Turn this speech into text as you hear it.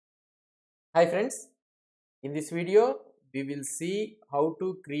Hi friends, in this video we will see how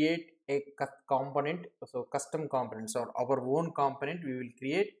to create a component, so custom components or our own component we will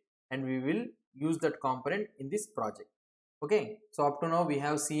create and we will use that component in this project. Okay, so up to now we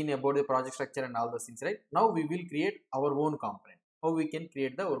have seen about the project structure and all those things, right? Now we will create our own component. How we can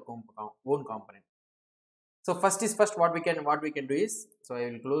create the own component. So first is first, what we can do is, so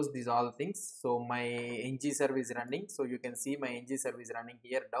I will close these all things. So my ng server is running, so you can see my ng server is running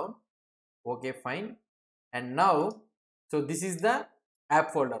here down. Okay, fine. And now, so this is the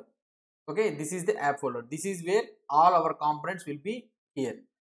app folder. Okay, this is the app folder. This is where all our components will be here.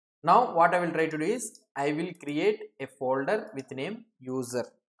 Now what I will try to do is, I will create a folder with name user.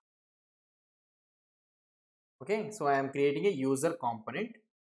 Okay, so I am creating a user component.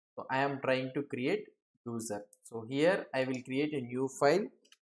 So I am trying to create user. So here I will create a new file,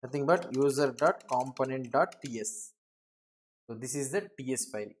 nothing but user.component.ts. so this is the ts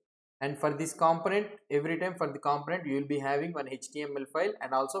file. And for this component, every time for the component you will be having one html file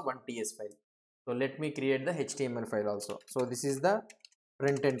and also one ts file. So let me create the html file also. So this is the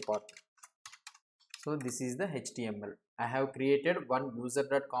front end part. So this is the html. I have created one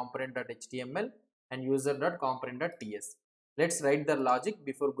user.component.html and user.component.ts. Let's write the logic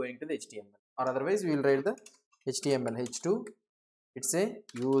before going to the html, or otherwise we will write the html h2. It's a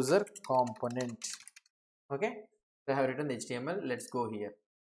user component. Okay, so I have written the html. Let's go here.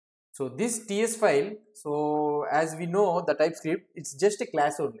 So this ts file, so as we know the TypeScript, it's just a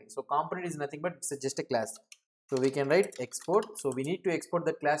class only. So component is nothing but it's just a class. So we can write export. So we need to export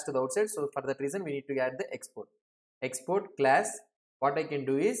the class to the outside. So for that reason we need to add the export class. What I can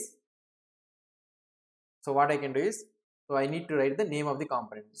do is, so I need to write the name of the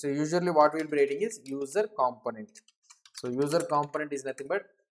component. So usually what we will be writing is user component. So user component is nothing but,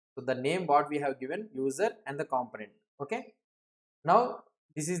 so the name what we have given, user and the component. Okay, now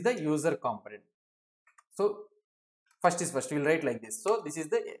this is the user component. So first is first, we will write like this. So this is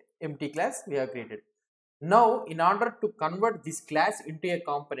the empty class we have created. Now in order to convert this class into a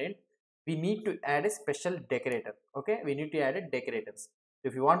component, we need to add a special decorator. Okay, we need to add a decorators.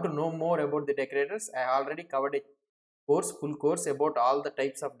 If you want to know more about the decorators, I already covered a full course about all the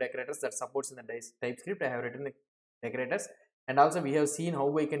types of decorators that supports in the TypeScript. I have written the decorators, and also we have seen how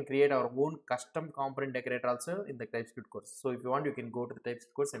we can create our own custom component decorator also in the TypeScript course. So if you want, you can go to the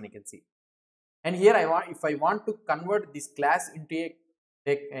TypeScript course and you can see. And here if I want to convert this class into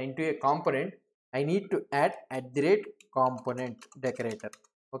a component, I need to add @component decorator.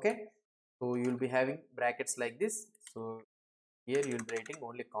 Okay, so you will be having brackets like this. So here you will be writing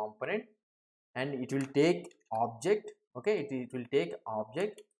only component, and it will take object. Okay, it will take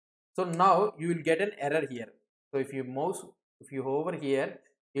object. So now you will get an error here. So if you hover here,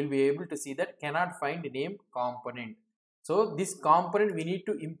 you will be able to see that cannot find name component. So this component, we need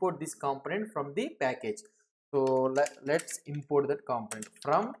to import this component from the package. So let's import that component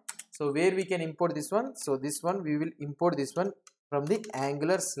from, so where we can import this one. So this one we will import this one from the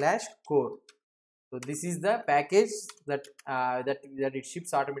Angular/core. So this is the package that that it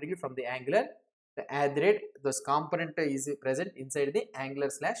ships automatically from the Angular. The this component is present inside the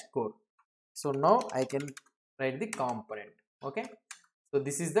Angular/core. So now I can write the component. Okay, so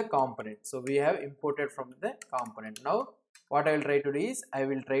this is the component. So we have imported from the component. Now what I will try to do is, I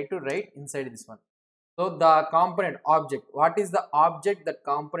will try to write inside this one. So the component object, what is the object that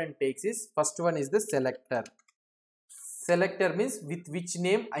component takes is, first one is the selector. Selector means with which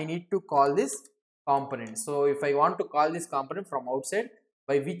name I need to call this component. So if I want to call this component from outside,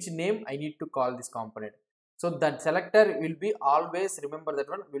 by which name I need to call this component. So that selector will be always, remember that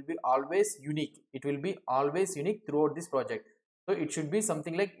one, will be always unique. It will be always unique throughout this project. So it should be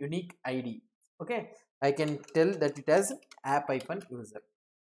something like unique ID. Okay, I can tell that it has app-user.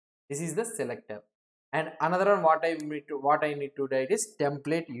 This is the selector. And another one, what I need to write is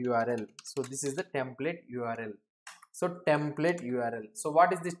template URL. So this is the template URL. So template URL. So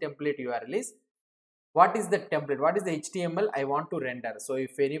what is this template URL is? What is the template? What is the HTML I want to render? So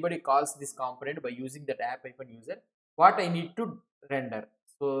if anybody calls this component by using that app-user, what I need to render?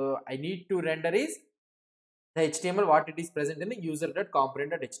 So I need to render is the HTML, what it is present in the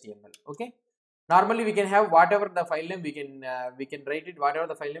user.component.html. Okay. Normally we can have whatever the file name, we can write it, whatever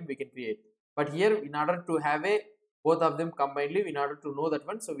the file name we can create. But here, in order to have both of them combinedly, in order to know that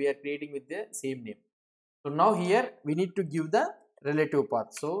one, so we are creating with the same name. So now here we need to give the relative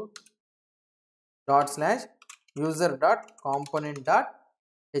path. So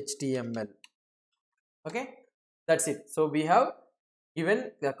 /user.component.html. Okay, that's it. So we have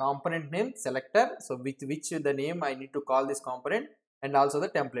given the component name selector, so with which the name I need to call this component, and also the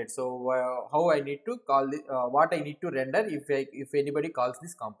template. So how I need to call this, what I need to render if anybody calls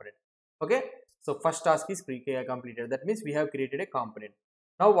this component. Okay, so first task is completed. That means we have created a component.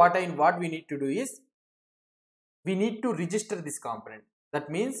 Now what we need to do is we need to register this component. That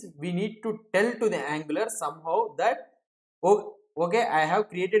means we need to tell to the Angular somehow that, oh, okay, I have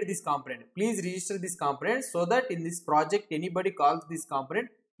created this component. Please register this component so that in this project anybody calls this component,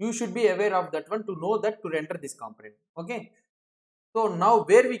 you should be aware of that one to know that to render this component. Okay. So now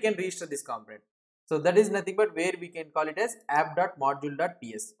where we can register this component? So that is nothing but where we can call it as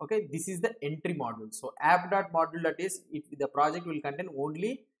app.module.ts. Okay, this is the entry module. So app.module.ts, the project will contain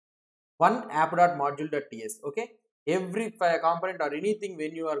only one app.module.ts. Okay, every component or anything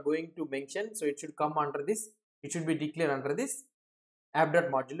when you are going to mention, so it should come under this, it should be declared under this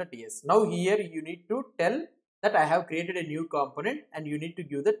app.module.ts. Now here you need to tell that I have created a new component and you need to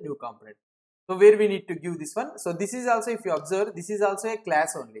give that new component. So where we need to give this one, so this is also, if you observe, this is also a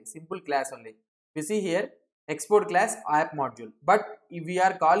class only, simple class only. You see here export class app module, but if we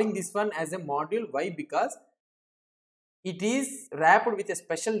are calling this one as a module, why? Because it is wrapped with a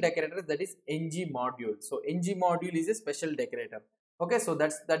special decorator, that is ng module. So ng module is a special decorator. Okay, so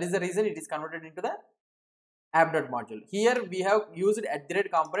that is the reason it is converted into the app.module. Here we have used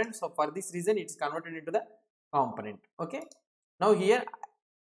 @component, so for this reason it is converted into the component. Okay, now here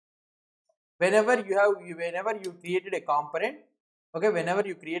whenever you created a component, okay, whenever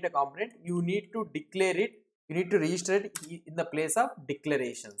you create a component, you need to declare it, you need to register it in the place of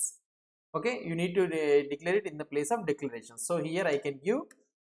declarations. Okay, you need to declare it in the place of declarations. So here I can give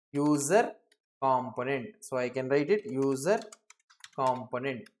user component, so I can write it user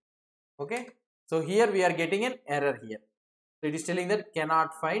component. Okay, so here we are getting an error here, so it is telling that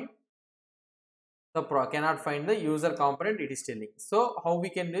cannot find the user component, it is telling. So how we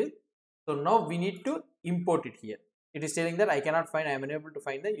can do it? So now we need to import it here. It is telling that I am unable to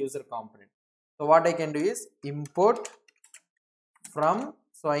find the user component. So what I can do is import from,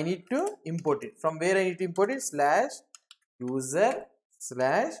 so I need to import it. From where I need to import it?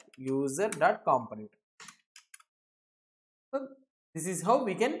 /user.component. So this is how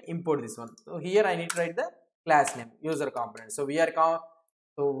we can import this one. So here I need to write the class name, user component. So we are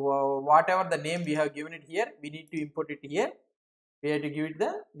whatever the name we have given it here, we need to import it here. We have to give it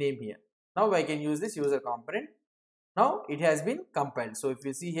the name here. Now I can use this user component. Now it has been compiled. So if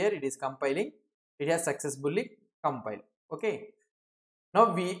you see here, it is compiling. It has successfully compiled. Okay.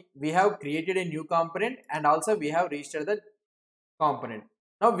 Now we have created a new component and also we have registered the component.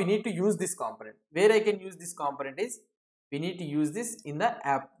 Now we need to use this component. Where I can use this component is, we need to use this in the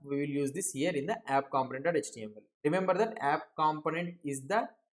app. We will use this here in the app component.html. Remember that app component is the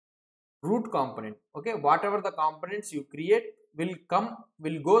root component. Okay, whatever the components you create will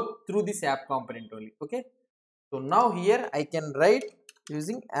go through this app component only. Okay, so now here I can write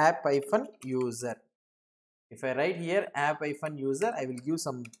using app-user. If I write here app-user, I will give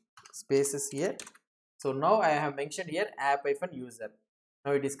some spaces here. So now I have mentioned here app-user.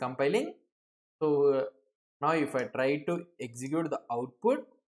 Now it is compiling. So now if I try to execute the output,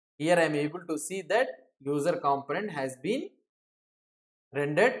 here I am able to see that user component has been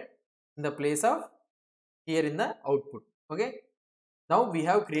rendered in the place of here in the output. Okay, now we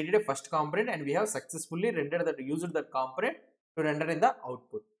have created a first component and we have successfully rendered that, used that component to render in the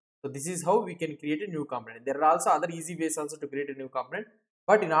output. So this is how we can create a new component. There are also other easy ways also to create a new component,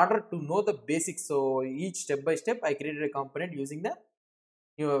 but in order to know the basics, so each step by step I created a component using the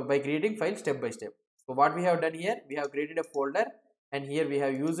by creating file step by step. So what we have done here, we have created a folder and here we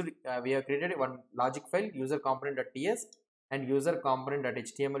have created one logic file, user component.ts and user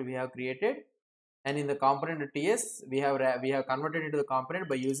component.html we have created, and in the component.ts we have converted into the component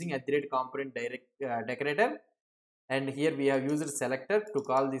by using @component decorator, and here we have used selector to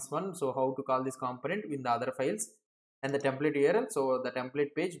call this one. So how to call this component in the other files, and the template URL, so the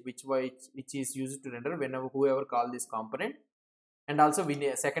template page which is used to render whenever whoever call this component. And also we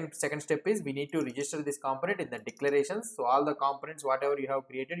need second step is we need to register this component in the declarations. So all the components whatever you have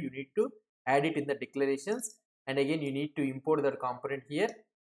created, you need to add it in the declarations, and again you need to import that component here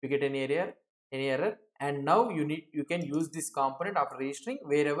to get any error. And now you can use this component after registering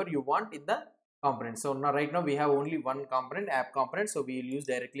wherever you want in the component. So now right now we have only one component, app component, so we will use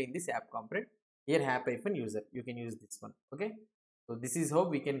directly in this app component. Here app-user, you can use this one. Okay, so this is how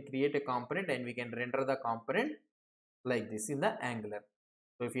we can create a component and we can render the component like this in the Angular.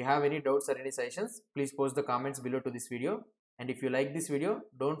 So if you have any doubts or any suggestions, please post the comments below to this video, and if you like this video,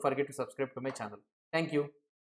 don't forget to subscribe to my channel. Thank you.